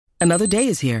Another day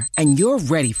is here, and you're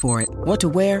ready for it. What to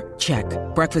wear? Check.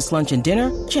 Breakfast, lunch, and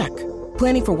dinner? Check.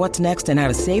 Planning for what's next and how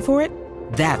to save for it?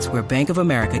 That's where Bank of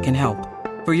America can help.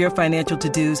 For your financial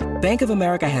to-dos, Bank of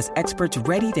America has experts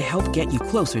ready to help get you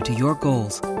closer to your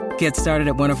goals. Get started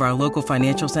at one of our local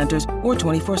financial centers or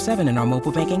 24/7 in our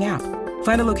mobile banking app.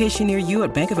 Find a location near you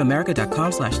at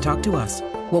bankofamerica.com/talktous.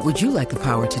 What would you like the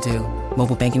power to do?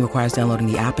 Mobile banking requires downloading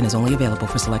the app and is only available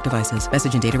for select devices.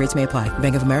 Message and data rates may apply.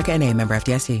 Bank of America N.A., member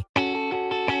FDIC.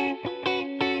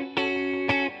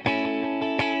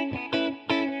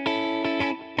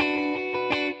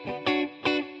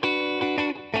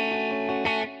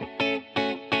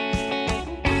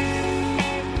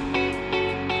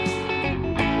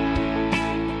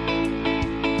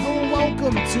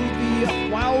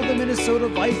 The Minnesota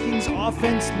Vikings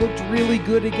offense looked really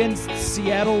good against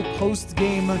Seattle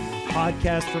post-game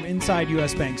podcast from inside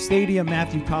US Bank Stadium.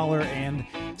 Matthew Collar and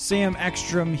Sam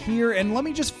Ekstrom here. And let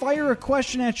me just fire a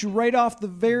question at you right off the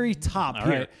very top here.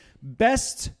 Right.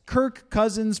 Best Kirk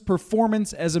Cousins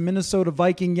performance as a Minnesota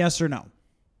Viking, yes or no?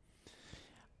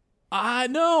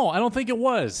 No, I don't think it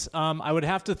was. I would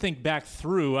have to think back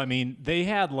through. I mean, they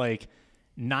had like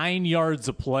 9 yards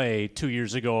of play 2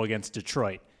 years ago against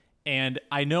Detroit. And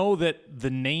I know that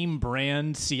the name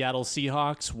brand Seattle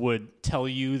Seahawks would tell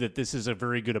you that this is a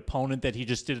very good opponent that he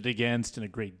just did it against and a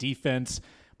great defense,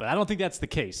 but I don't think that's the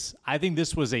case. I think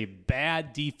this was a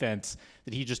bad defense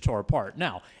that he just tore apart.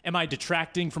 Now, am I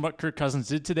detracting from what Kirk Cousins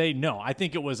did today? No, I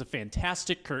think it was a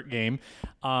fantastic Kirk game,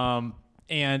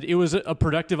 and it was a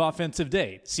productive offensive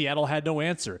day. Seattle had no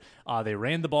answer. They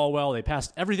ran the ball well. They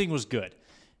passed. Everything was good.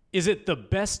 Is it the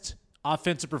best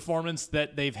offensive performance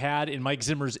that they've had in Mike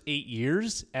Zimmer's 8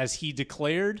 years, as he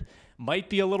declared? Might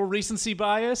be a little recency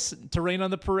bias to rain on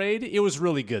the parade. It was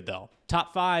really good, though.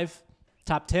 Top 5,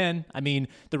 top 10. I mean,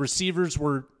 the receivers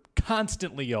were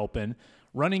constantly open.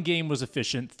 Running game was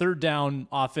efficient. Third down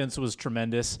offense was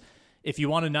tremendous. If you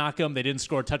want to knock them, they didn't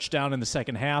score a touchdown in the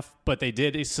second half, but they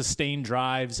did sustain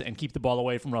drives and keep the ball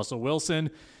away from Russell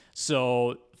Wilson.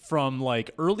 So from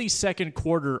like early second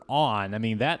quarter on, I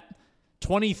mean, that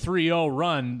 23-0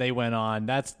 run they went on,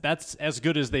 that's as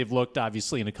good as they've looked,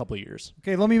 obviously, in a couple of years.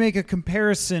 Okay, let me make a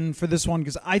comparison for this one,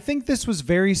 because I think this was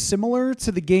very similar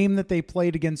to the game that they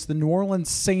played against the New Orleans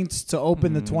Saints to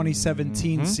open the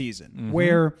 2017 season,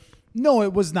 where, no,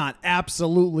 it was not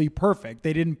absolutely perfect.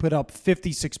 They didn't put up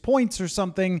 56 points or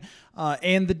something,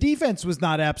 and the defense was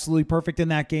not absolutely perfect in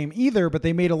that game either, but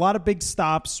they made a lot of big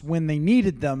stops when they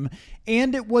needed them,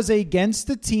 and it was against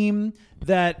a team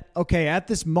that, okay, at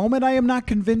this moment, I am not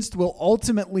convinced will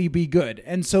ultimately be good.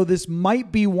 And so this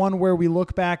might be one where we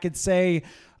look back and say,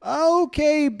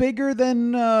 okay, bigger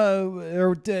than,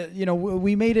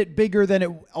 we made it bigger than it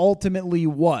ultimately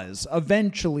was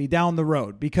eventually down the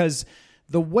road, because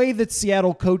the way that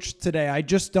Seattle coached today, I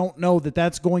just don't know that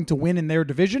that's going to win in their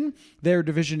division. Their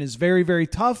division is very, very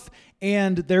tough,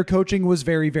 and their coaching was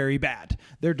very, very bad.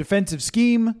 Their defensive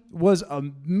scheme was a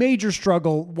major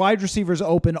struggle. Wide receivers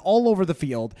open all over the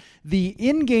field. The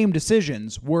in-game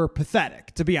decisions were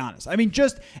pathetic, to be honest. I mean,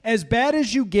 just as bad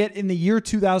as you get in the year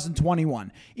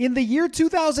 2021. In the year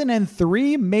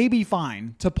 2003, maybe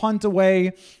fine to punt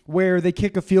away where they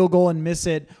kick a field goal and miss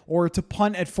it, or to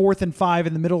punt at 4th and 5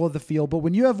 in the middle of the field. But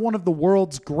when you have one of the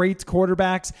world's great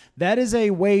quarterbacks, that is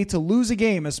a way to lose a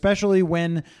game, especially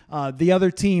when the other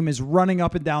team is running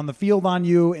up and down the field on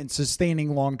you and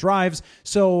sustaining long drives.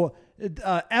 So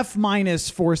F-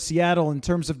 for Seattle in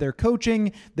terms of their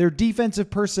coaching. Their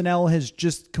defensive personnel has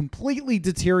just completely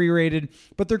deteriorated,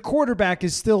 but their quarterback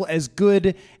is still as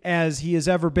good as he has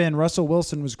ever been. Russell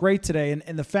Wilson was great today,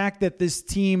 and the fact that this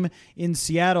team in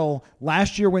Seattle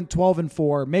last year went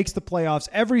 12-4, makes the playoffs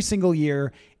every single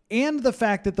year, and the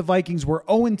fact that the Vikings were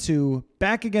 0-2,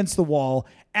 back against the wall,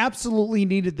 absolutely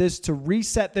needed this to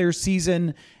reset their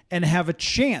season and have a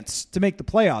chance to make the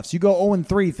playoffs. You go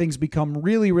 0-3, things become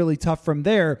really, really tough from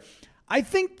there. I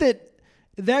think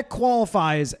that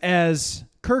qualifies as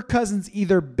Kirk Cousins'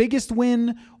 either biggest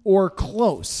win or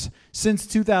close since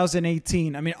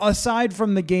 2018. I mean, aside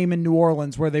from the game in New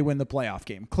Orleans where they win the playoff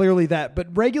game, clearly that.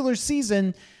 But regular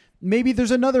season, maybe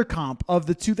there's another comp of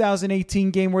the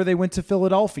 2018 game where they went to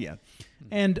Philadelphia.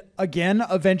 And again,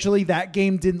 eventually that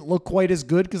game didn't look quite as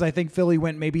good because I think Philly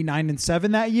went maybe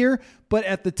 9-7 that year. But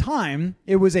at the time,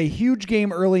 it was a huge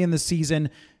game early in the season.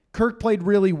 Kirk played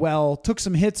really well, took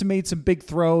some hits and made some big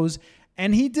throws.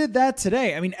 And he did that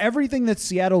today. I mean, everything that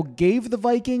Seattle gave the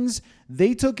Vikings,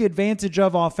 they took advantage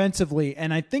of offensively.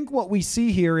 And I think what we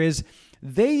see here is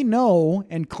they know,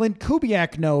 and Clint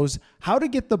Kubiak knows, how to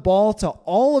get the ball to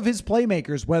all of his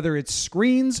playmakers, whether it's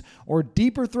screens or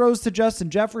deeper throws to Justin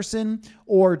Jefferson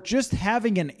or just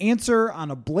having an answer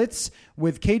on a blitz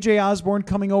with KJ Osborne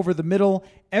coming over the middle.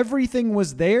 Everything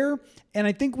was there. And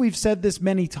I think we've said this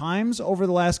many times over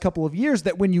the last couple of years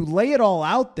that when you lay it all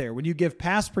out there, when you give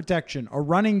pass protection, a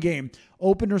running game,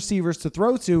 open receivers to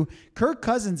throw to, Kirk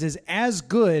Cousins is as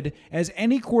good as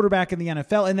any quarterback in the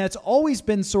NFL. And that's always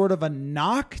been sort of a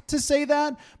knock to say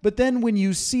that. But then when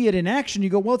you see it in action, you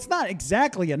go, well, it's not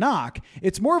exactly a knock.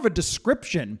 It's more of a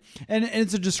description. And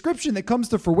it's a description that comes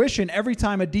to fruition every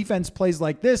time a defense plays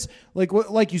like this,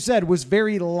 like you said, was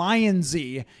very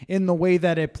Lionsy in the way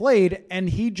that it played. And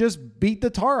he just beat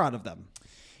the tar out of them.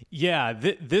 Yeah,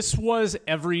 this was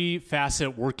every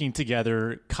facet working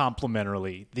together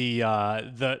complementarily.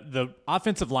 The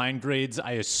offensive line grades,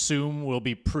 I assume, will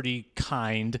be pretty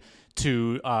kind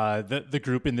to the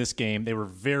group in this game. They were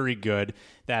very good.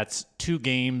 That's 2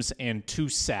 games and 2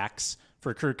 sacks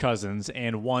for Kirk Cousins,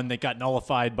 and one that got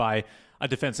nullified by a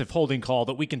defensive holding call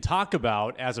that we can talk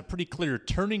about as a pretty clear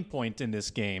turning point in this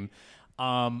game.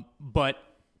 But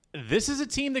this is a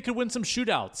team that could win some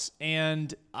shootouts.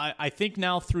 And I think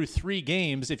now through 3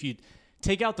 games, if you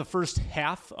take out the first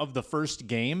half of the first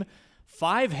game,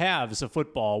 5 halves of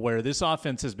football where this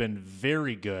offense has been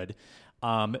very good.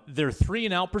 Their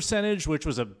 3-and-out percentage, which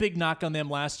was a big knock on them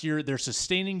last year, they're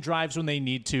sustaining drives when they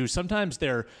need to. Sometimes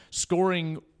they're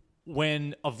scoring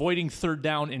when avoiding third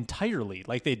down entirely.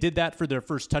 Like they did that for their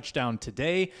first touchdown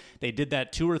today. They did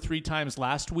that 2 or 3 times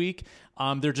last week.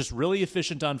 They're just really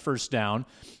efficient on first down.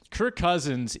 Kirk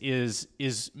Cousins is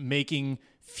making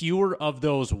fewer of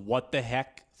those what the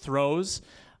heck throws.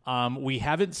 We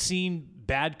haven't seen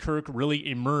bad Kirk really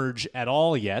emerge at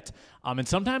all yet. And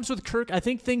sometimes with Kirk, I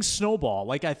think things snowball.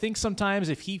 Like I think sometimes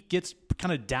if he gets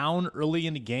kind of down early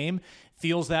in the game,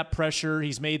 feels that pressure,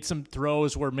 he's made some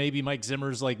throws where maybe Mike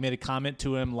Zimmer's like made a comment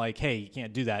to him like, hey, you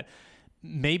can't do that.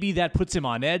 Maybe that puts him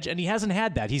on edge, and he hasn't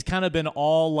had that. He's kind of been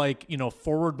all like,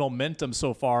 forward momentum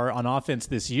so far on offense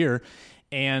this year.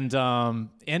 And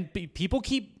people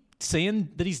keep saying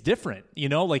that he's different,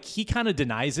 like he kind of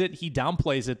denies it. He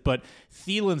downplays it, but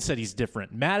Thielen said he's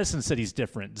different. Madison said he's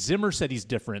different. Zimmer said he's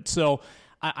different. So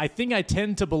I think I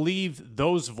tend to believe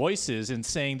those voices in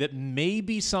saying that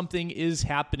maybe something is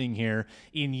happening here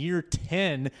in year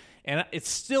 10, and it's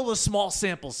still a small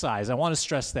sample size. I want to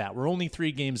stress that. We're only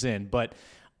 3 games in, but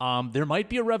there might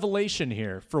be a revelation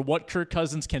here for what Kirk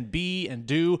Cousins can be and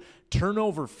do.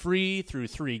 Turnover free through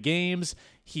 3 games.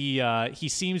 He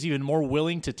seems even more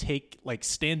willing to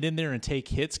stand in there and take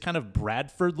hits, kind of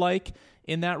Bradford-like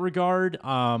in that regard,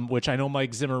 which I know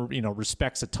Mike Zimmer,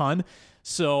 respects a ton.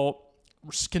 So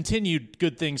continued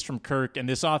good things from Kirk, and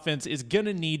this offense is going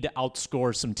to need to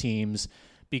outscore some teams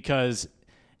because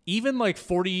even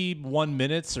 49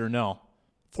 minutes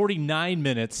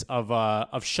of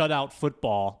shutout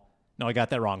football. No, I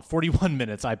got that wrong. 41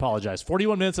 minutes. I apologize.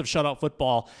 41 minutes of shutout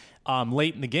football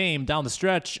late in the game, down the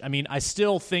stretch. I mean, I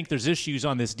still think there's issues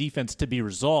on this defense to be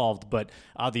resolved, but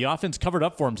the offense covered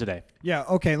up for him today. Yeah,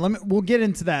 okay. We'll get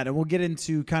into that, and we'll get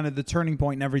into kind of the turning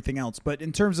point and everything else. But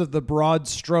in terms of the broad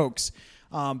strokes,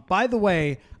 by the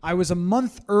way, I was a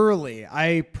month early.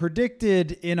 I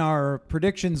predicted in our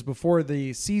predictions before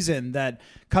the season that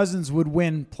Cousins would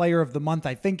win Player of the Month,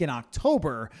 I think in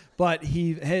October, but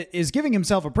he is giving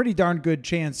himself a pretty darn good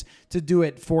chance to do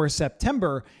it for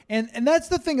September. And that's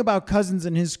the thing about Cousins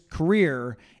and his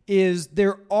career is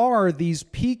there are these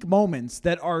peak moments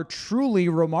that are truly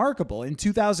remarkable. In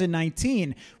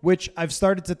 2019, which I've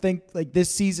started to think like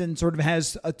this season sort of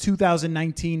has a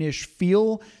 2019-ish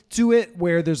feel to it,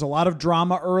 where there's a lot of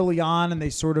drama early on and they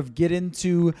sort of get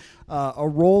into a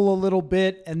roll a little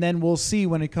bit, and then we'll see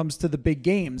when it comes to the big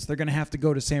games. They're going to have to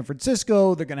go to San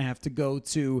Francisco. They're going to have to go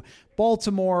to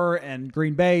Baltimore and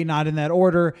Green Bay, not in that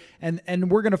order.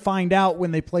 And we're going to find out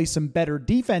when they play some better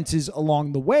defenses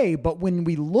along the way. But when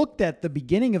we looked at the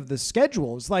beginning of the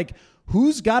schedule, it's like,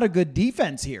 who's got a good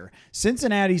defense here?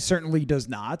 Cincinnati certainly does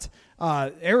not.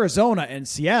 Arizona and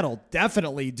Seattle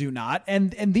definitely do not.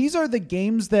 And these are the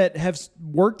games that have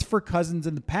worked for Cousins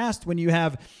in the past when you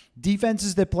have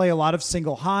defenses that play a lot of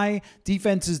single high,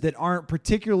 defenses that aren't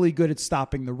particularly good at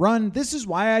stopping the run. This is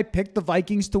why I picked the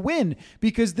Vikings to win,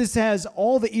 because this has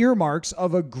all the earmarks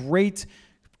of a great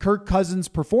Kirk Cousins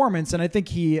performance, and I think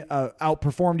he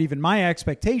outperformed even my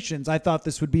expectations. I thought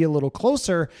this would be a little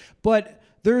closer, but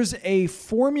there's a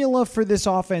formula for this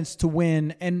offense to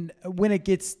win. And when it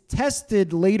gets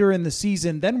tested later in the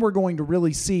season, then we're going to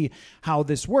really see how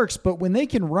this works. But when they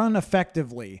can run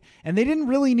effectively, and they didn't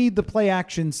really need the play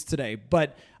actions today,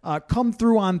 but come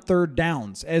through on third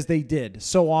downs as they did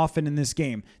so often in this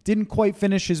game. Didn't quite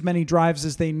finish as many drives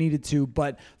as they needed to,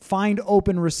 but find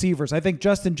open receivers. I think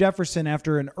Justin Jefferson,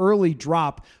 after an early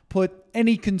drop, put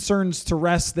any concerns to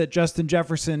rest that Justin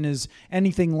Jefferson is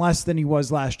anything less than he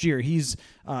was last year. He's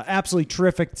absolutely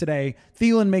terrific today.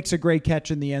 Thielen makes a great catch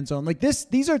in the end zone. Like this,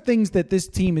 these are things that this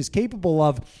team is capable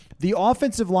of. The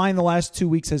offensive line the last 2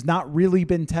 weeks has not really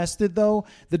been tested, though.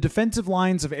 The defensive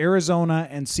lines of Arizona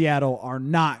and Seattle are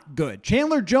not good.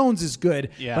 Chandler Jones is good,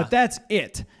 but that's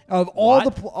it. Of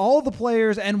all the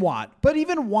players and Watt, but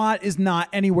even Watt is not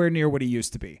anywhere near what he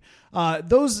used to be.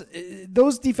 Those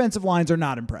defensive lines are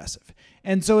not impressive.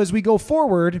 And so as we go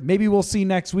forward, maybe we'll see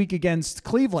next week against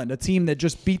Cleveland, a team that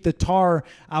just beat the tar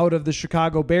out of the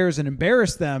Chicago Bears and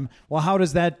embarrassed them. Well, how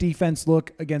does that defense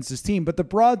look against this team? But the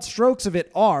broad strokes of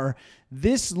it are,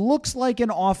 this looks like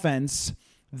an offense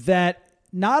that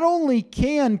not only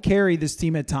can carry this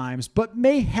team at times, but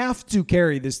may have to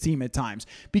carry this team at times.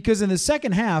 Because in the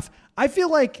second half, I feel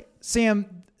like, Sam,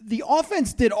 the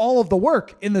offense did all of the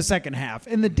work in the second half,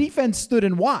 and the defense stood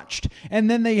and watched. And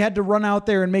then they had to run out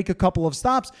there and make a couple of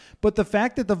stops. But the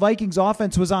fact that the Vikings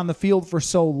offense was on the field for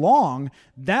so long,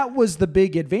 that was the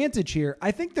big advantage here.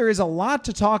 I think there is a lot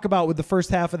to talk about with the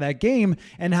first half of that game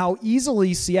and how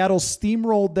easily Seattle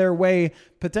steamrolled their way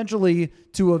potentially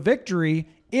to a victory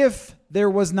if there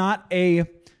was not a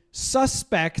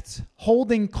suspect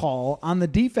holding call on the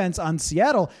defense on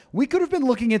Seattle. We could have been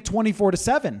looking at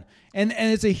 24-7. And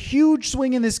it's a huge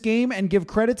swing in this game, and give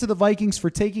credit to the Vikings for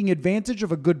taking advantage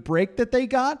of a good break that they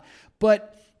got.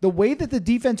 But the way that the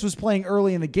defense was playing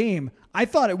early in the game, I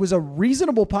thought it was a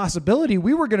reasonable possibility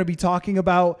we were going to be talking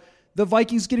about the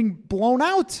Vikings getting blown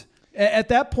out. At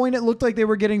that point, it looked like they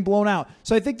were getting blown out.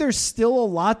 So I think there's still a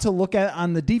lot to look at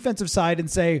on the defensive side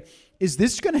and say, is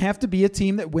this going to have to be a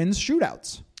team that wins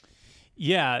shootouts?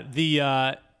 Yeah,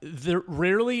 there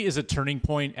rarely is a turning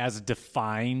point as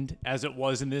defined as it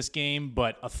was in this game,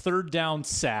 but a third down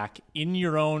sack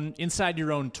inside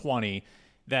your own 20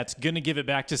 that's going to give it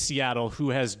back to Seattle,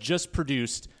 who has just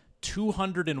produced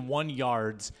 201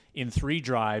 yards in 3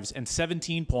 drives and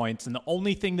 17 points, and the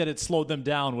only thing that had slowed them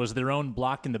down was their own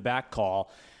block in the back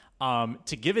call.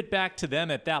 To give it back to them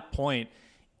at that point,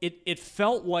 it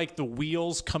felt like the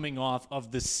wheels coming off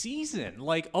of the season.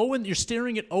 Like you're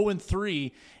staring at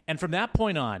 0-3, and from that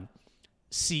point on,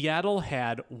 Seattle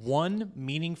had one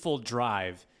meaningful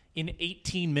drive in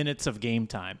 18 minutes of game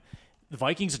time. The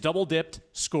Vikings double-dipped,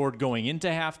 scored going into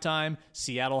halftime.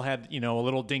 Seattle had, a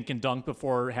little dink and dunk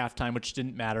before halftime, which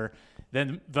didn't matter.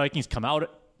 Then Vikings come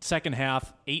out second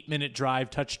half, 8-minute drive,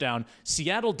 touchdown.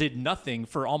 Seattle did nothing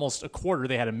for almost a quarter.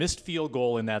 They had a missed field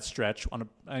goal in that stretch on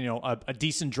a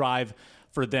decent drive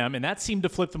for them, and that seemed to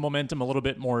flip the momentum a little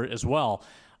bit more as well.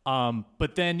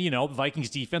 But then, the Vikings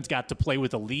defense got to play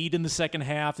with a lead in the second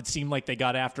half. It seemed like they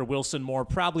got after Wilson more,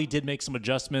 probably did make some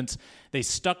adjustments. They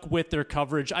stuck with their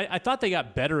coverage. I thought they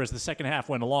got better as the second half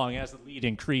went along, as the lead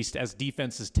increased, as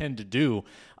defenses tend to do.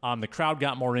 The crowd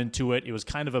got more into it. It was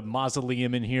kind of a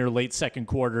mausoleum in here late second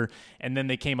quarter, and then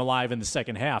they came alive in the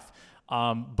second half.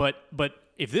 But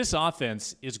if this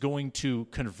offense is going to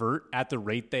convert at the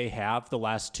rate they have the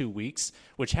last 2 weeks,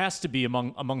 which has to be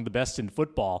among the best in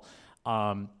football,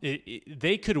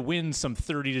 they could win some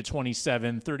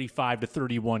 30-27,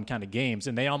 35-31 kind of games,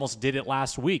 and they almost did it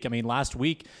last week. I mean, last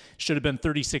week should have been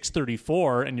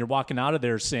 36-34, and you're walking out of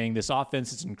there saying this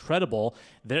offense is incredible.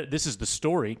 This is the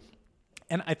story.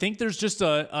 And I think there's just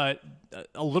a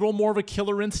little more of a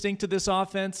killer instinct to this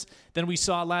offense than we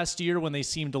saw last year when they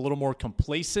seemed a little more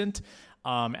complacent.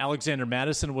 Alexander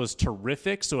Mattison was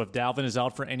terrific, so if Dalvin is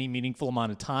out for any meaningful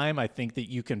amount of time, I think that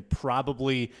you can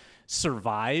probably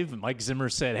survive. Mike Zimmer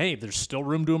said, hey, there's still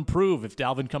room to improve if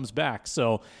Dalvin comes back.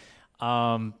 So,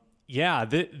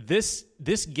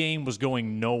 this game was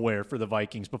going nowhere for the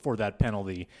Vikings before that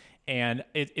penalty. And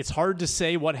it's hard to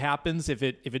say what happens if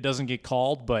it doesn't get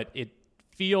called, but it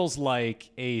feels like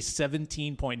a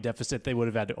 17-point deficit they would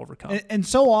have had to overcome. And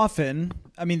so often,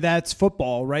 I mean, that's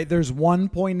football, right? There's one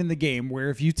point in the game where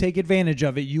if you take advantage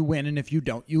of it, you win, and if you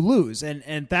don't, you lose. And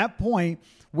at that point,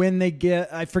 when they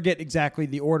get, I forget exactly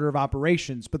the order of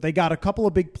operations, but they got a couple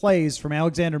of big plays from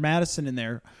Alexander Mattison in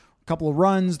there, a couple of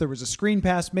runs, there was a screen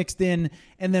pass mixed in,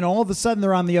 and then all of a sudden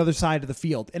they're on the other side of the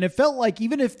field. And it felt like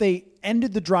even if they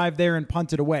ended the drive there and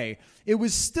punted away, it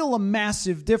was still a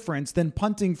massive difference than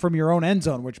punting from your own end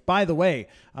zone, which, by the way,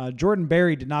 Jordan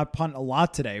Berry did not punt a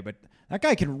lot today, but that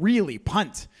guy can really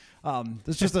punt.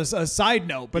 That's just a side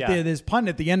note, but Yeah. his punt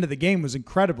at the end of the game was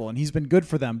incredible, and he's been good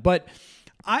for them. But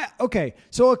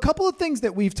so a couple of things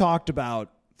that we've talked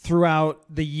about throughout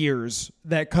the years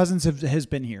that Cousins has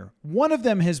been here. One of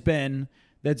them has been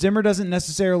that Zimmer doesn't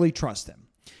necessarily trust him.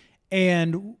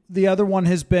 And the other one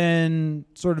has been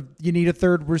sort of, you need a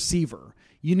third receiver.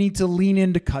 You need to lean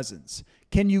into Cousins.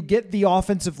 Can you get the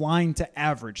offensive line to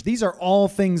average? These are all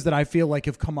things that I feel like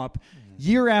have come up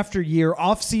year after year,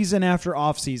 offseason after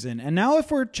offseason. And now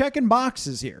if we're checking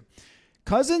boxes here,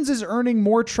 Cousins is earning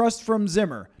more trust from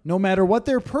Zimmer, no matter what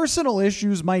their personal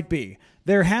issues might be.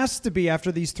 There has to be,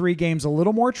 after these 3 games, a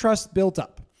little more trust built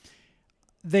up.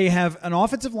 They have an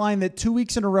offensive line that 2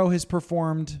 weeks in a row has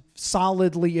performed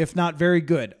solidly, if not very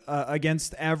good,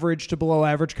 against average to below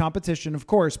average competition, of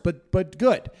course, but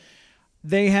good.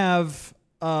 They have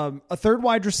a third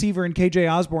wide receiver in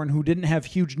KJ Osborne who didn't have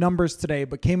huge numbers today,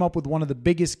 but came up with one of the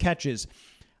biggest catches.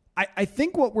 I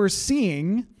think what we're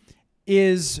seeing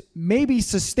is maybe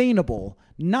sustainable,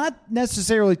 not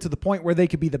necessarily to the point where they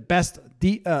could be the best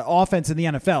offense in the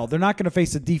NFL. They're not going to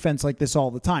face a defense like this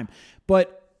all the time,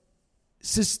 but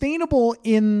sustainable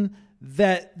in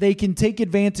that they can take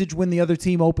advantage when the other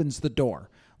team opens the door,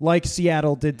 like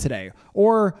Seattle did today,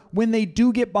 or when they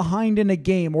do get behind in a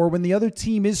game, or when the other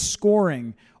team is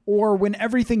scoring, or when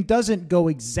everything doesn't go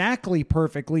exactly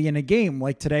perfectly in a game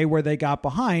like today where they got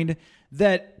behind,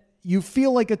 that you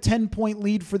feel like a 10-point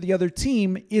lead for the other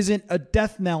team isn't a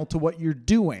death knell to what you're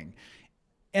doing.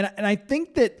 And I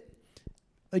think that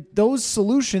like those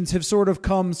solutions have sort of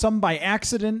come some by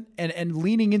accident and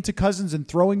leaning into Cousins and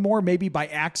throwing more, maybe by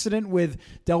accident with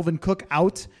Delvin Cook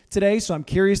out today. So I'm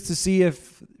curious to see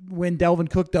if when Delvin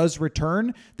Cook does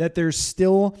return, that there's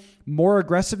still more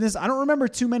aggressiveness. I don't remember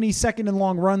too many second and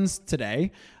long runs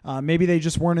today. Maybe they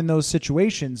just weren't in those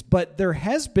situations, but there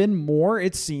has been more,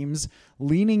 it seems,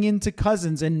 leaning into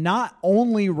Cousins and not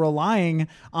only relying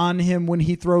on him when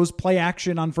he throws play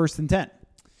action on 1st and 10.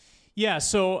 Yeah,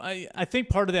 so I think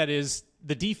part of that is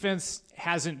the defense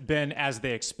hasn't been as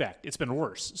they expect. It's been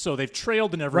worse. So they've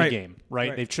trailed in every game,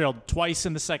 right? They've trailed twice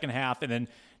in the second half, and then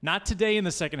not today in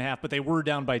the second half, but they were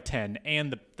down by 10,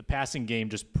 and the passing game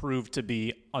just proved to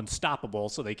be unstoppable,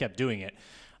 so they kept doing it.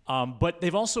 But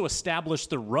they've also established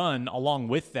the run along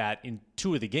with that in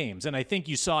 2 of the games. And I think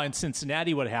you saw in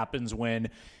Cincinnati what happens when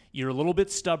you're a little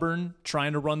bit stubborn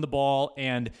trying to run the ball,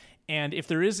 and if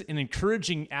there is an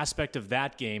encouraging aspect of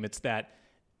that game, it's that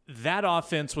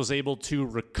offense was able to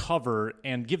recover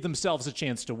and give themselves a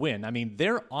chance to win. I mean,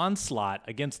 their onslaught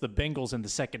against the Bengals in the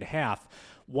second half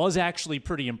was actually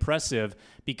pretty impressive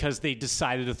because they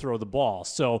decided to throw the ball.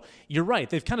 So you're right.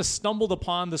 They've kind of stumbled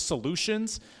upon the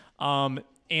solutions.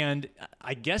 And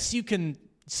I guess you can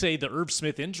say the Irv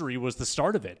Smith injury was the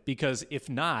start of it, because if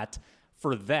not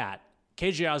for that,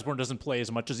 KJ Osborne doesn't play as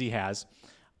much as he has.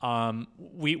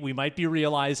 We might be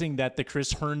realizing that the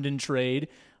Chris Herndon trade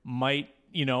might,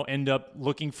 end up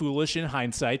looking foolish in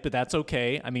hindsight, but that's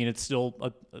okay. I mean, it's still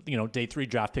a day 3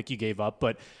 draft pick you gave up.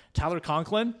 But Tyler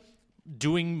Conklin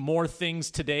doing more things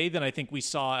today than I think we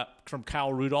saw from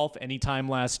Kyle Rudolph anytime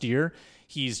last year.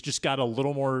 He's just got a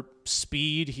little more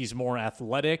speed. He's more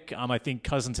athletic. I think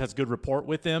Cousins has good rapport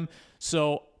with him.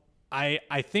 So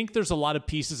I think there's a lot of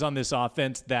pieces on this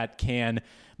offense that can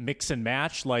mix and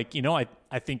match. Like,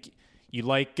 I think you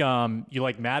like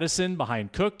Madison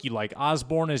behind Cook. You like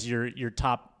Osborne as your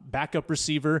top backup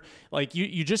receiver. Like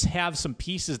you just have some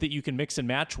pieces that you can mix and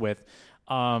match with.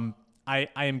 I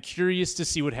am curious to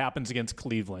see what happens against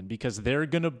Cleveland, because they're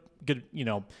going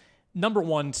to, number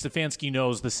one, Stefanski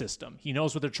knows the system. He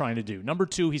knows what they're trying to do. Number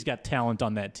 2, he's got talent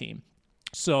on that team.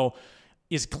 So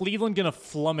is Cleveland going to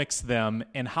flummox them,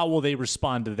 and how will they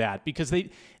respond to that? Because they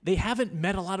haven't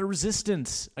met a lot of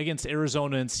resistance against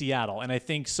Arizona and Seattle, and I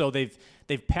think so they've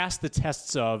passed the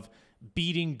tests of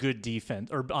beating good defense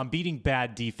or beating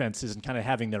bad defenses and kind of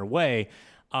having their way.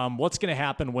 What's going to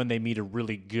happen when they meet a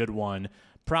really good one,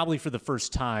 probably for the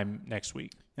first time next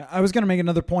week? I was going to make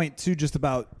another point, too, just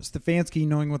about Stefanski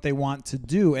knowing what they want to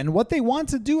do. And what they want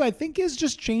to do, I think, has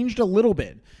just changed a little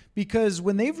bit. Because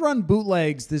when they've run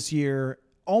bootlegs this year,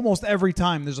 almost every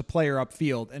time there's a player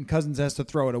upfield and Cousins has to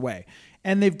throw it away.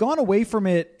 And they've gone away from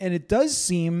it, and it does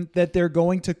seem that they're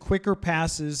going to quicker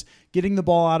passes, getting the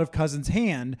ball out of Cousins'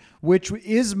 hand, which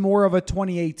is more of a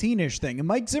 2018-ish thing. And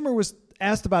Mike Zimmer was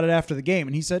asked about it after the game,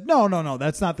 and he said, no,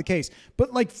 that's not the case.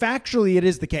 But factually, it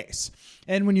is the case.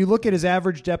 And when you look at his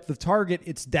average depth of target,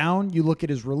 it's down. You look at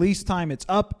his release time, it's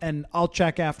up. And I'll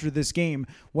check after this game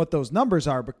what those numbers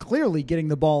are. But clearly getting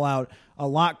the ball out a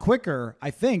lot quicker,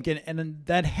 I think. And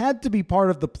that had to be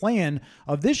part of the plan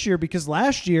of this year, because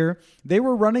last year they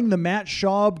were running the Matt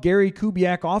Schaub, Gary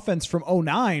Kubiak offense from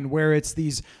 2009, where it's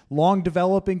these long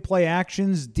developing play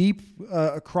actions, deep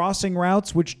crossing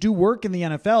routes, which do work in the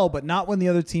NFL, but not when the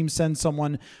other team sends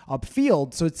someone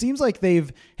upfield. So it seems like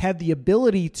they've had the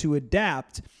ability to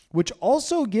adapt, which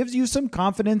also gives you some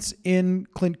confidence in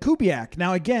Clint Kubiak.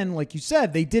 Now, again, like you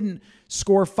said, they didn't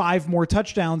score 5 more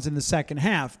touchdowns in the second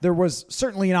half. There was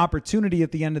certainly an opportunity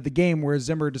at the end of the game where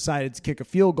Zimmer decided to kick a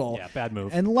field goal. Yeah, bad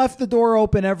move. And left the door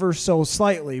open ever so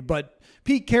slightly. But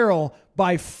Pete Carroll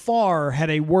by far had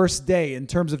a worse day in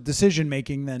terms of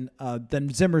decision-making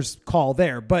than Zimmer's call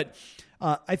there. But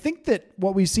I think that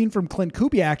what we've seen from Clint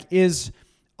Kubiak is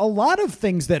a lot of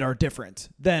things that are different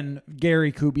than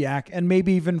Gary Kubiak and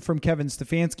maybe even from Kevin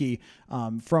Stefanski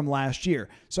from last year.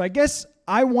 So I guess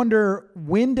I wonder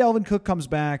when Dalvin Cook comes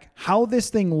back, how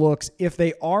this thing looks, if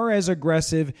they are as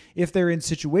aggressive, if they're in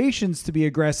situations to be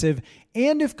aggressive,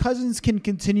 and if Cousins can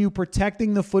continue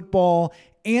protecting the football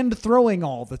and throwing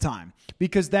all the time.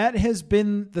 Because that has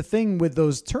been the thing with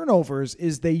those turnovers,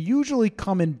 is they usually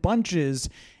come in bunches.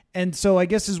 And so I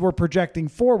guess as we're projecting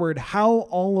forward, how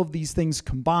all of these things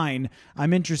combine,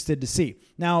 I'm interested to see.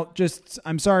 Now,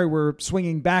 I'm sorry, we're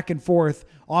swinging back and forth,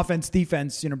 offense,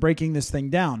 defense, breaking this thing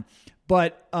down.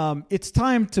 But it's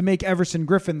time to make Everson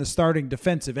Griffen the starting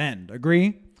defensive end.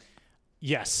 Agree?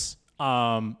 Yes.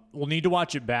 We'll need to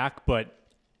watch it back, but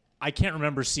I can't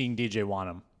remember seeing DJ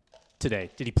Wonnum today.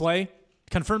 Did he play?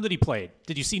 Confirm that he played.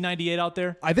 Did you see 98 out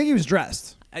there? I think he was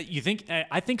dressed. You think?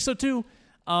 I think so too.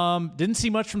 Didn't see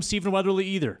much from Stephen Weatherly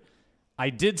either. I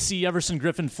did see Everson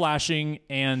Griffen flashing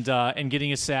and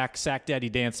getting a sack. Sack Daddy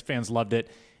Dance fans loved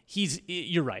it.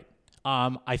 You're right.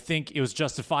 I think it was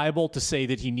justifiable to say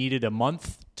that he needed a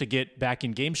month to get back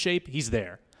in game shape. He's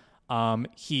there.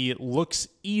 He looks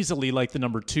easily like the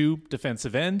number 2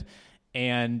 defensive end.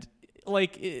 And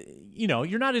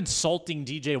you're not insulting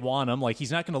DJ Wonnum. Like,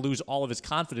 he's not going to lose all of his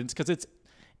confidence because it's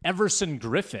Everson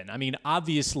Griffen. I mean,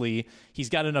 obviously, he's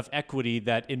got enough equity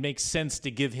that it makes sense to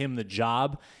give him the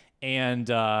job and,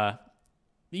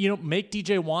 make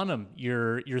DJ Wonnum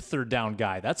your third down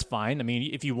guy. That's fine. I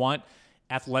mean, if you want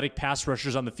athletic pass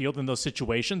rushers on the field in those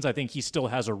situations, I think he still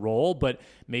has a role, but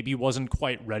maybe wasn't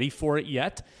quite ready for it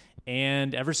yet.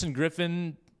 And Everson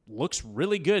Griffen looks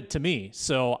really good to me.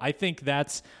 So I think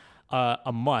that's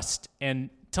a must. And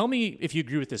tell me if you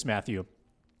agree with this, Matthew.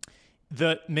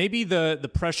 Maybe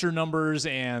the pressure numbers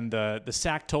and the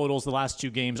sack totals the last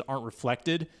 2 games aren't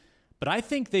reflected, but I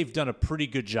think they've done a pretty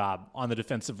good job on the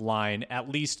defensive line, at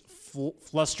least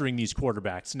flustering these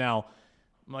quarterbacks. Now,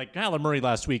 like Kyler Murray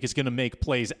last week is going to make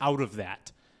plays out of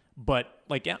that. But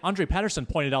like Andre Patterson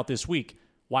pointed out this week,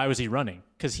 why was he running?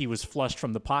 Because he was flushed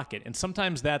from the pocket. And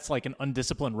sometimes that's like an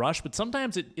undisciplined rush, but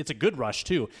sometimes it's a good rush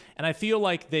too. And I feel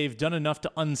like they've done enough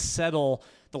to unsettle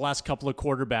the last couple of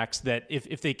quarterbacks that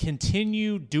if they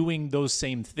continue doing those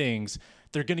same things,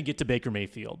 they're going to get to Baker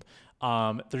Mayfield.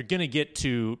 They're going to get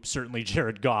to certainly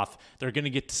Jared Goff. They're going to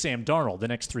get to Sam Darnold the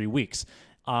next 3 weeks.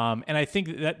 And I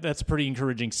think that's a pretty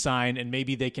encouraging sign, and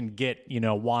maybe they can get,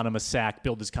 Wonnum a sack,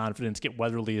 build his confidence, get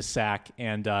Weatherly a sack,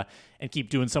 and keep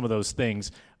doing some of those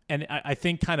things. And I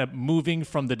think kind of moving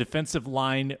from the defensive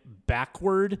line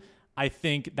backward, I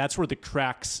think that's where the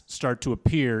cracks start to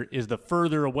appear, is the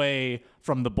further away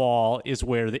from the ball is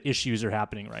where the issues are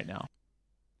happening right now.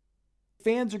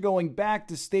 Fans are going back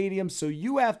to stadiums, so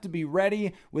you have to be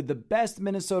ready with the best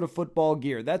Minnesota football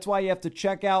gear. That's why you have to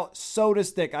check out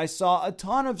SotaStick. I saw a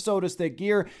ton of SotaStick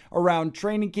gear around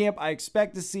training camp. I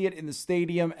expect to see it in the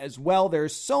stadium as well.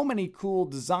 There's so many cool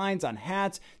designs on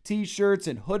hats, t-shirts,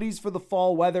 and hoodies for the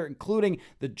fall weather, including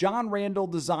the John Randall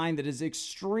design that is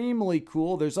extremely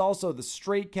cool. There's also the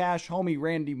Straight Cash homie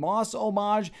Randy Moss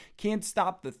homage, Can't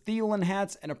Stop the Thielen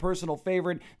hats, and a personal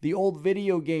favorite, the old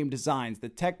video game designs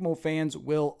that Tecmo fans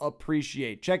will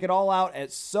appreciate. Check it all out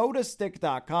at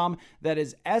sotastick.com. That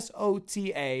is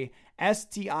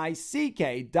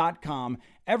SOTASTICK.com.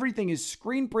 Everything is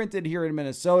screen printed here in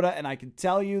Minnesota, and I can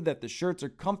tell you that the shirts are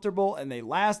comfortable and they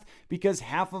last because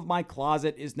half of my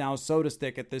closet is now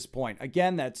SotaStick at this point.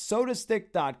 Again, that's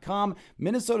sotastick.com,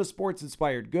 Minnesota sports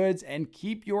inspired goods, and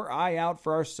keep your eye out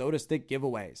for our SotaStick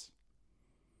giveaways.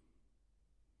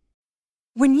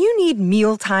 When you need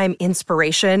mealtime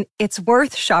inspiration, it's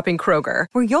worth shopping Kroger,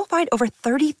 where you'll find over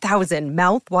 30,000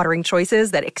 mouth-watering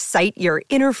choices that excite your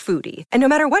inner foodie. And no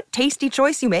matter what tasty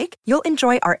choice you make, you'll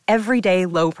enjoy our everyday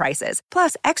low prices,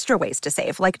 plus extra ways to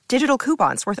save, like digital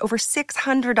coupons worth over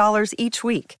 $600 each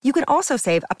week. You can also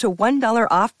save up to $1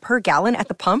 off per gallon at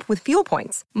the pump with fuel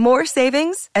points. More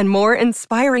savings and more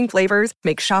inspiring flavors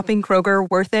make shopping Kroger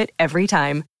worth it every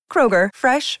time. Kroger,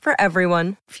 fresh for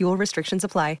everyone. Fuel restrictions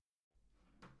apply.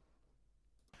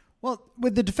 Well,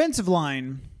 with the defensive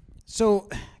line, so,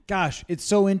 gosh, it's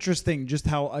so interesting just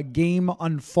how a game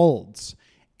unfolds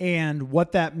and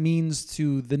what that means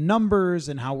to the numbers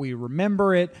and how we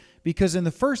remember it. Because in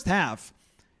the first half,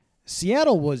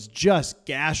 Seattle was just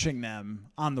gashing them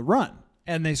on the run.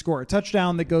 And they score a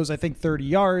touchdown that goes, I think, 30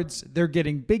 yards. They're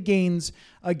getting big gains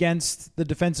against the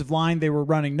defensive line. They were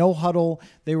running no huddle.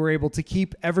 They were able to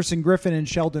keep Everson Griffin and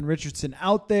Sheldon Richardson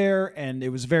out there, and it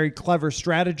was a very clever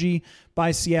strategy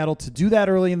by Seattle to do that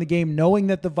early in the game, knowing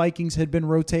that the Vikings had been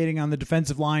rotating on the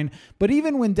defensive line. But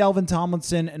even when Delvin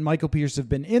Tomlinson and Michael Pierce have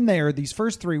been in there these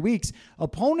first 3 weeks,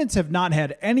 opponents have not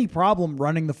had any problem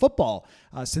running the football.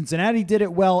 Cincinnati did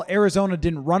it well. Arizona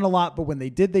didn't run a lot, but when they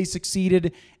did, they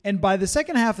succeeded. And by the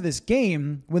second half of this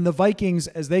game, when the Vikings,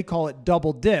 as they call it,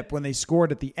 double dip, when they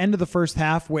scored at the end of the first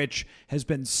half, which has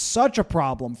been such a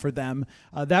problem for them,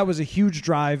 that was a huge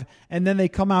drive. And then they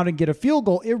come out and get a field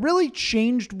goal. It really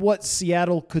changed what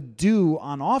Seattle could do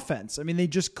on offense. I mean, they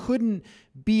just couldn't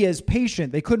be as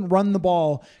patient. They couldn't run the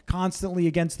ball constantly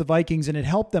against the Vikings, and it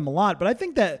helped them a lot. But I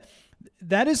think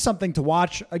that is something to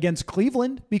watch against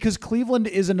Cleveland, because Cleveland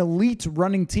is an elite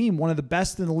running team, one of the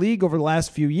best in the league over the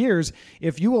last few years.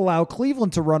 If you allow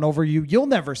Cleveland to run over you, you'll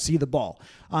never see the ball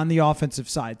on the offensive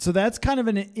side. So that's kind of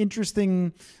an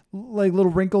interesting little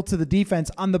wrinkle to the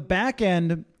defense. On the back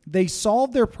end, they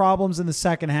solved their problems in the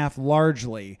second half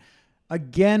largely.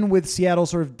 Again, with Seattle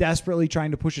sort of desperately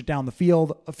trying to push it down the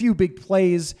field. A few big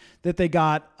plays that they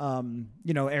got.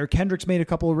 Eric Kendricks made a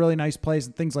couple of really nice plays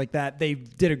and things like that. They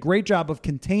did a great job of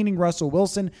containing Russell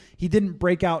Wilson. He didn't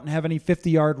break out and have any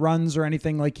 50-yard runs or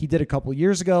anything like he did a couple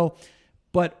years ago.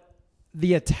 But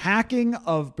the attacking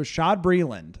of Bashaud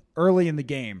Breeland early in the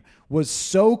game was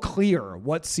so clear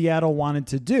what Seattle wanted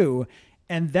to do.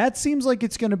 And that seems like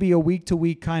it's going to be a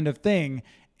week-to-week kind of thing.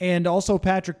 And also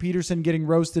Patrick Peterson getting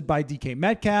roasted by DK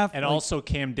Metcalf. And also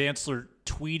Cam Dantzler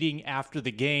tweeting after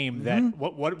the game that,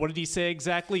 what did he say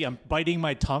exactly? I'm biting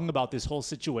my tongue about this whole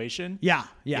situation. Yeah.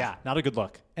 Not a good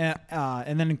look.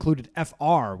 And then included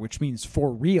FR, which means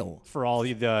for real. For all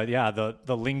the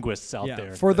linguists out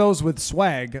there. For those with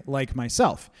swag like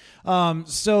myself. We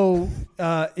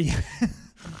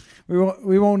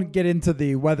won't get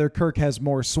into whether Kirk has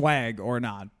more swag or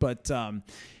not, but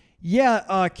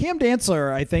Cam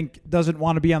Dantzler, I think, doesn't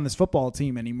want to be on this football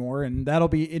team anymore, and that'll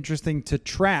be interesting to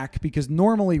track, because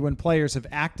normally when players have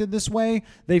acted this way,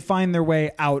 they find their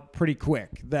way out pretty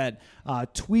quick. That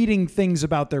tweeting things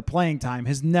about their playing time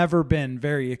has never been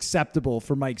very acceptable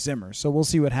for Mike Zimmer, so we'll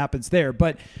see what happens there.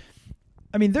 But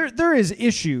I mean, there is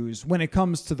issues when it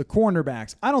comes to the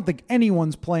cornerbacks. I don't think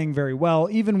anyone's playing very well.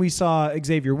 Even we saw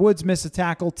Xavier Woods miss a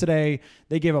tackle today.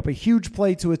 They gave up a huge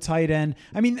play to a tight end.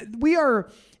 I mean,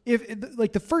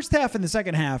 the first half and the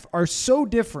second half are so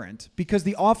different because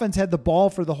the offense had the ball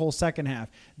for the whole second half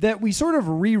that we sort of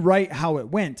rewrite how it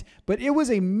went. But it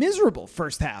was a miserable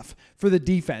first half for the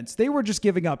defense. They were just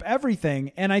giving up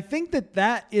everything. And I think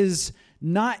that is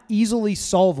not easily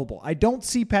solvable. I don't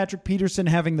see Patrick Peterson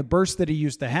having the burst that he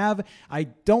used to have. I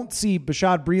don't see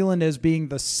Bashaud Breeland as being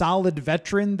the solid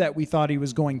veteran that we thought he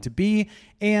was going to be.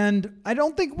 And I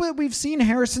don't think we've seen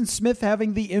Harrison Smith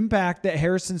having the impact that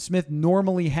Harrison Smith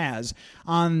normally has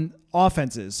on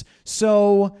offenses.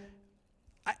 So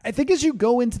I think as you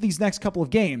go into these next couple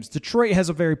of games, Detroit has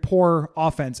a very poor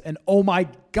offense, and oh my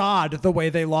God, the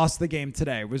way they lost the game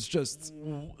today was just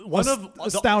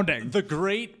astounding. The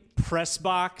great press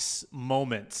box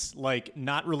moments, like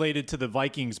not related to the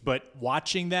Vikings, but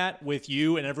watching that with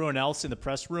you and everyone else in the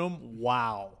press room,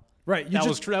 wow. Right. That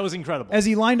was incredible. As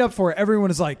he lined up for it, everyone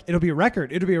is like, it'll be a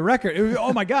record. It'll be a record.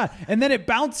 Oh, my God. And then it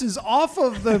bounces off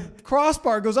of the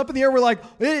crossbar, goes up in the air. We're like,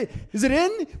 hey, is it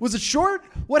in? Was it short?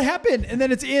 What happened? And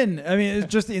then it's in. I mean,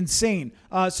 it's just insane.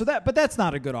 But that's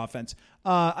not a good offense.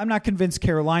 I'm not convinced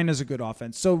Carolina's a good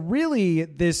offense. So really,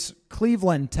 this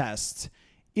Cleveland test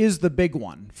is the big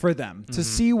one for them to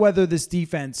see whether this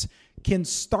defense can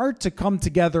start to come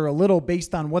together a little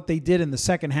based on what they did in the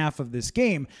second half of this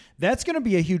game, that's going to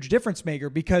be a huge difference maker,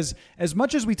 because as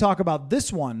much as we talk about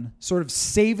this one sort of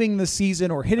saving the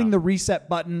season or hitting the reset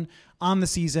button on the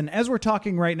season, as we're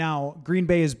talking right now, Green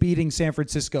Bay is beating San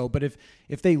Francisco. But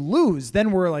if they lose,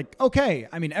 then we're like, okay,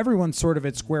 I mean, everyone's sort of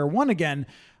at square one again.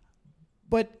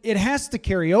 But it has to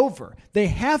carry over. They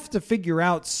have to figure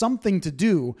out something to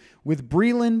do with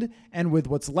Breeland and with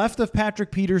what's left of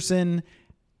Patrick Peterson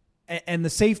and the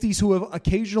safeties who have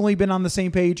occasionally been on the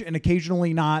same page and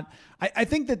occasionally not. I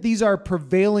think that these are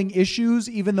prevailing issues,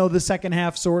 even though the second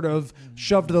half sort of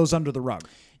shoved those under the rug.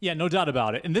 Yeah, no doubt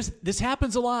about it. And this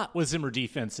happens a lot with Zimmer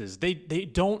defenses. They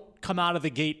don't come out of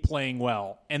the gate playing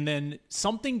well, and then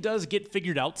something does get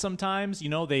figured out sometimes. You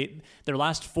know, their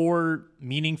last 4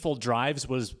 meaningful drives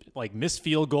was like missed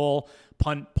field goal,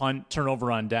 punt,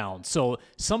 turnover on down. So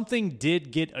something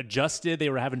did get adjusted. They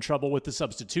were having trouble with the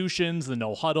substitutions, the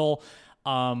no huddle.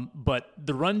 But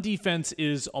the run defense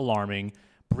is alarming.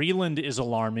 Breeland is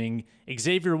alarming.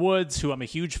 Xavier Woods, who I'm a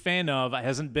huge fan of,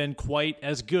 hasn't been quite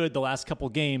as good the last couple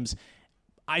games.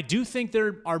 I do think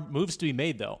there are moves to be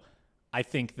made, though. I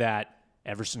think that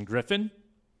Everson Griffin,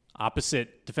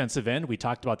 opposite defensive end, we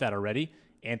talked about that already.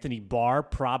 Anthony Barr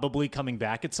probably coming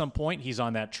back at some point. He's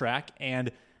on that track.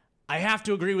 And I have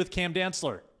to agree with Cam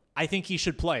Dantzler. I think he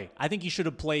should play. I think he should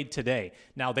have played today.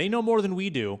 Now, they know more than we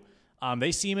do.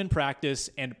 They see him in practice,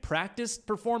 and practice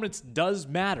performance does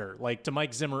matter, like to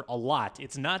Mike Zimmer, a lot.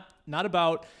 It's not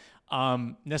about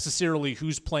necessarily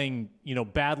who's playing,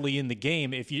 badly in the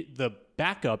game. If the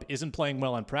backup isn't playing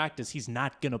well in practice, he's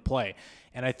not going to play.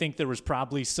 And I think there was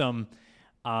probably some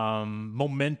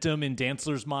momentum in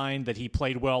Dantzler's mind that he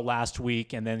played well last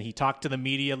week, and then he talked to the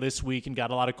media this week and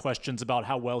got a lot of questions about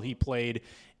how well he played,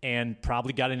 and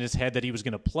probably got in his head that he was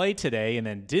going to play today and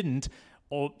then didn't.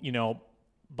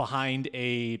 Behind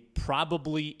a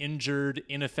probably injured,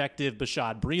 ineffective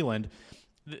Bashaud Breeland.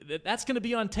 That's going to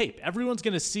be on tape. Everyone's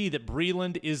going to see that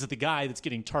Breeland is the guy that's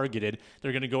getting targeted.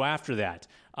 They're going to go after that.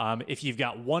 If you've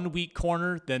got one weak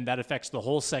corner, then that affects the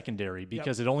whole secondary,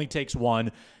 because it only takes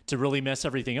one to really mess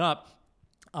everything up.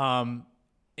 And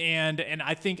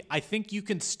I think you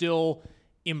can still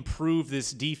improve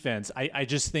this defense. I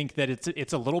just think that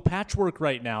it's a little patchwork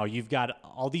right now. You've got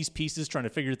all these pieces trying to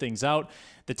figure things out.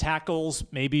 The tackles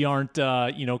maybe aren't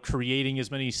creating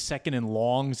as many second and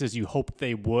longs as you hoped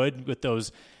they would with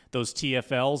those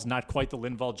TFLs. Not quite the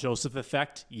Linval Joseph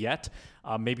effect yet.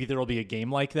 Maybe there will be a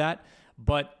game like that.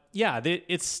 But yeah,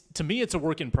 to me it's a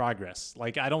work in progress.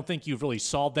 Like, I don't think you've really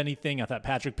solved anything. I thought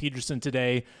Patrick Peterson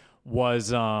today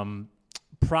was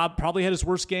probably had his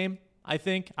worst game. I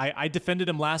think I defended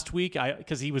him last week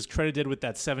because he was credited with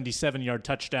that 77-yard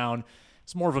touchdown.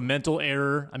 It's more of a mental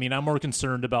error. I mean, I'm more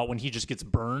concerned about when he just gets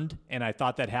burned, and I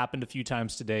thought that happened a few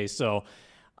times today. So,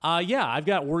 I've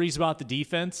got worries about the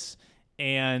defense,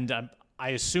 and I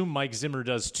assume Mike Zimmer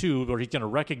does too, where he's going to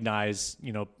recognize,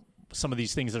 some of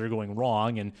these things that are going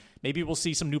wrong, and maybe we'll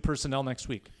see some new personnel next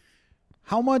week.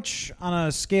 How much on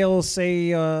a scale,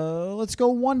 say, let's go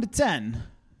 1 to 10?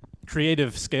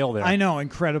 Creative scale there. I know,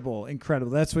 incredible.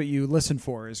 That's what you listen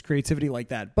for, is creativity like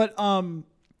that. But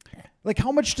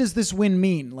how much does this win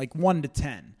mean? Like 1 to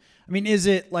 10? I mean, is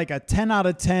it like a 10 out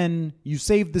of 10? You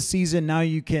saved the season. Now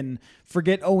you can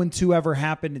forget 0-2 ever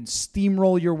happened and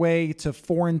steamroll your way to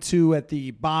 4-2 at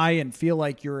the bye and feel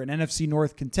like you're an NFC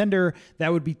North contender.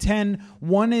 That would be 10.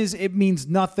 1 is it means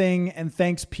nothing, and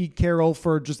thanks Pete Carroll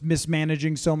for just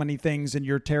mismanaging so many things and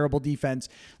your terrible defense.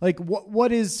 Like,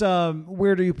 what is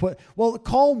where do you put? Well,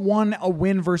 call 1 a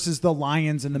win versus the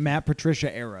Lions in the Matt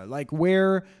Patricia era. Like,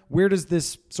 where does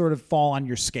this sort of fall on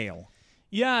your scale?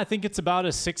 Yeah, I think it's about a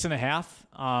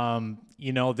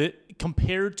 6.5. That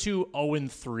compared to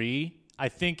 0-3, I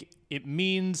think it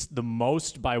means the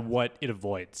most by what it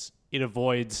avoids. It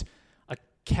avoids a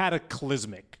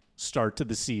cataclysmic start to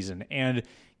the season and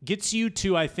gets you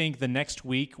to, I think, the next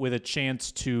week with a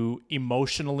chance to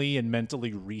emotionally and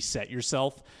mentally reset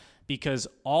yourself, because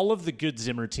all of the good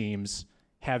Zimmer teams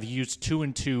have used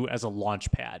 2-2 as a launch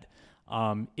pad.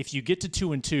 If you get to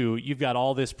 2-2, you've got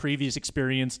all this previous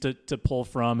experience to pull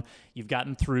from. You've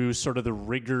gotten through sort of the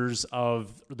rigors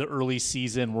of the early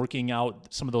season, working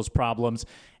out some of those problems.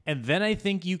 And then I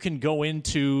think you can go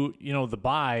into, the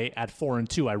bye at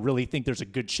 4-2. I really think there's a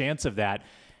good chance of that.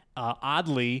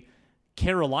 Oddly,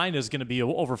 Carolina is going to be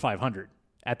over 500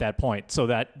 at that point. So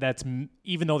that's,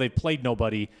 even though they've played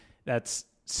nobody, that's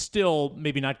still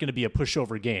maybe not going to be a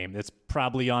pushover game. That's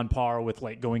probably on par with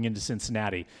like going into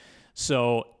Cincinnati.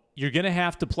 So you're going to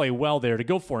have to play well there to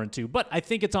go 4-2, but I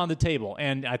think it's on the table,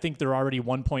 and I think they're already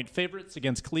 1-point favorites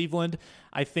against Cleveland.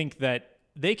 I think that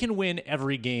they can win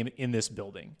every game in this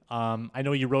building. I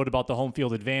know you wrote about the home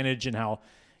field advantage and how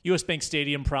U.S. Bank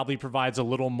Stadium probably provides a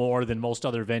little more than most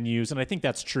other venues, and I think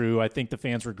that's true. I think the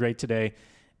fans were great today,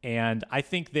 and I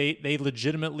think they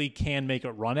legitimately can make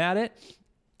a run at it.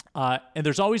 And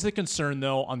there's always the concern,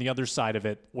 though, on the other side of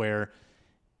it, where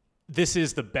this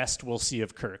is the best we'll see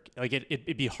of Kirk. Like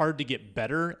it'd be hard to get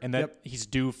better, and that he's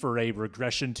due for a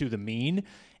regression to the mean.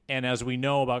 And as we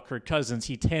know about Kirk Cousins,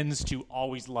 he tends to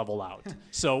always level out.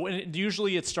 So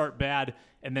usually it start bad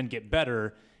and then get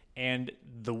better. And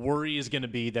the worry is going to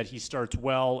be that he starts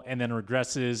well and then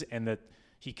regresses, and that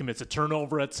he commits a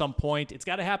turnover at some point. It's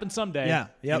got to happen someday. Yeah.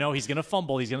 Yep. You know, he's going to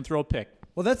fumble. He's going to throw a pick.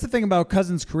 Well, that's the thing about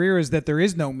Cousins' career, is that there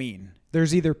is no mean.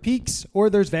 There's either peaks or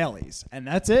there's valleys, and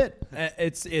that's it.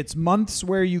 It's months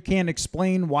where you can't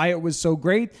explain why it was so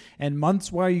great, and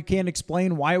months where you can't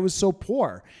explain why it was so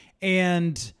poor.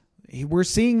 And we're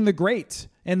seeing the great,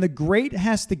 and the great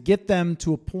has to get them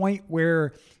to a point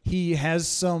where he has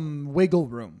some wiggle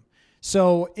room.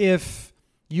 So if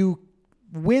you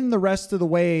win the rest of the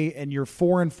way and you're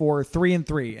 4-4,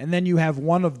 3-3, and then you have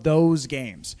one of those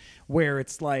games where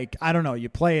it's like, I don't know, you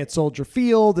play at Soldier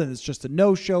Field and it's just a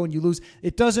no-show and you lose,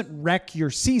 it doesn't wreck your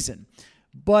season.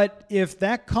 But if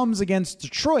that comes against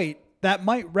Detroit, that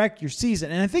might wreck your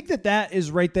season. And I think that is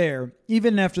right there,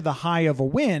 even after the high of a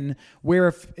win,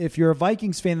 where if you're a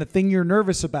Vikings fan, the thing you're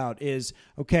nervous about is,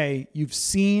 okay, you've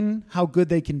seen how good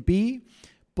they can be,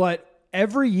 but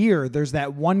every year there's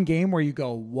that one game where you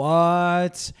go,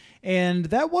 what? And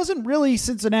that wasn't really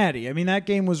Cincinnati. I mean, that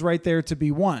game was right there to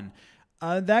be won.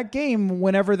 That game,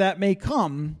 whenever that may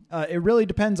come, it really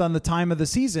depends on the time of the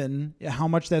season, how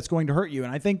much that's going to hurt you.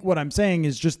 And I think what I'm saying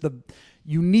is just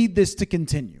you need this to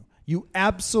continue. You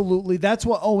absolutely, that's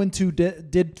what 0-2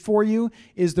 did for you,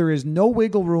 is there is no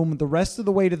wiggle room the rest of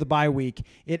the way to the bye week.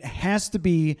 It has to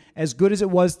be as good as it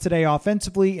was today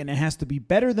offensively, and it has to be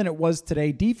better than it was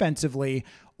today defensively,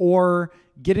 or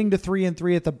getting to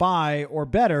 3-3 at the bye or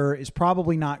better is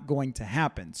probably not going to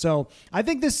happen. So I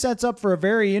think this sets up for a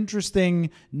very interesting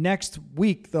next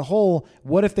week. The whole,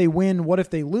 what if they win, what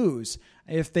if they lose?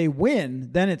 If they win,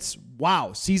 then it's,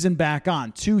 wow, season back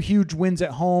on. 2 huge wins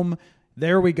at home.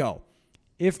 There we go.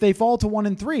 If they fall to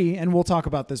 1-3, and we'll talk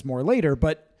about this more later,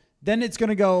 but then it's going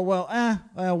to go, well,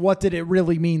 what did it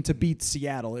really mean to beat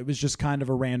Seattle? It was just kind of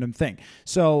a random thing.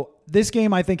 So this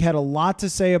game, I think, had a lot to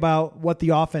say about what the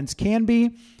offense can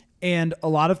be and a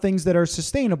lot of things that are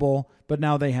sustainable, but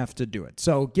now they have to do it.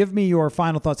 So give me your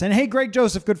final thoughts. And hey, Greg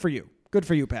Joseph, good for you. Good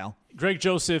for you, pal. Greg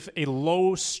Joseph, a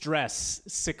low-stress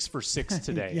 6 for 6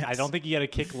 today. Yes. I don't think he had a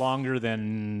kick longer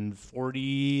than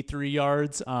 43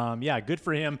 yards. Yeah, good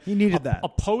for him. He needed that.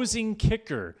 Opposing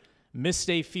kicker missed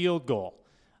a field goal.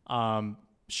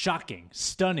 Shocking,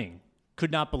 stunning.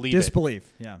 Could not believe Disbelief.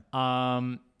 it. Yeah.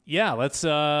 Yeah. Let's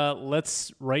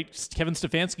write Kevin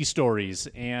Stefanski stories.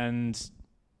 And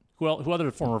who other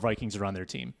former Vikings are on their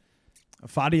team?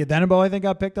 Fadi Adenabo, I think,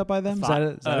 got picked up by them. Is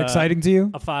that exciting to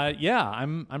you? Yeah,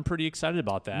 I'm pretty excited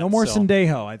about that. No more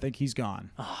Sendejo. I think he's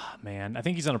gone. Oh, man, I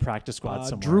think he's on a practice squad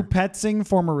somewhere. Drew Petzing,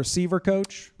 former receiver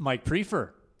coach. Mike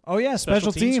Prefer. Oh, yeah,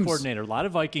 special teams coordinator. A lot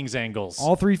of Vikings angles.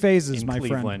 All 3 phases, my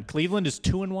Cleveland. friend. Cleveland is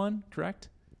 2-1, correct?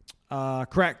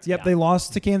 Correct. Yep, Yeah. They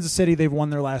lost to Kansas City. They've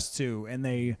won their last 2, and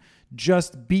they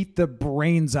just beat the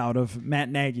brains out of Matt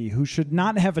Nagy, who should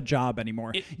not have a job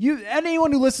anymore.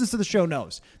 Anyone who listens to the show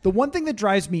knows the one thing that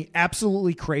drives me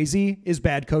absolutely crazy is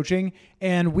bad coaching,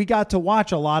 and we got to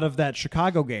watch a lot of that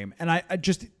Chicago game, and I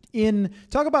just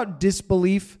talk about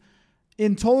disbelief.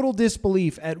 In total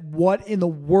disbelief at what in the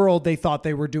world they thought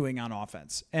they were doing on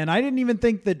offense. And I didn't even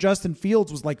think that Justin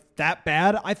Fields was like that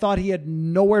bad. I thought he had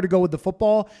nowhere to go with the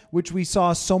football, which we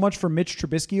saw so much from Mitch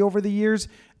Trubisky over the years.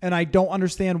 And I don't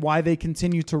understand why they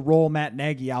continue to roll Matt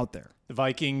Nagy out there. The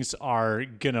Vikings are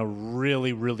going to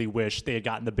really, really wish they had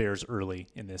gotten the Bears early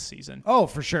in this season. Oh,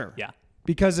 for sure. Yeah.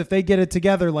 Because if they get it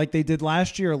together like they did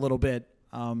last year a little bit,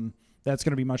 that's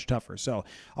going to be much tougher. So,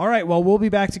 all right, well, we'll be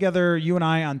back together, you and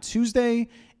I, on Tuesday,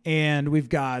 and we've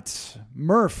got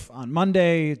Murph on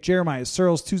Monday, Jeremiah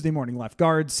Searles, Tuesday morning left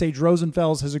guard. Sage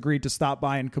Rosenfels has agreed to stop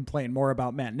by and complain more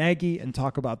about Matt Nagy and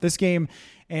talk about this game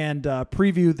and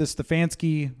preview the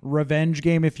Stefanski revenge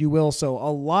game, if you will. So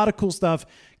a lot of cool stuff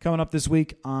coming up this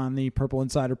week on the Purple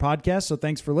Insider podcast. So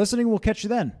thanks for listening. We'll catch you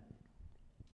then.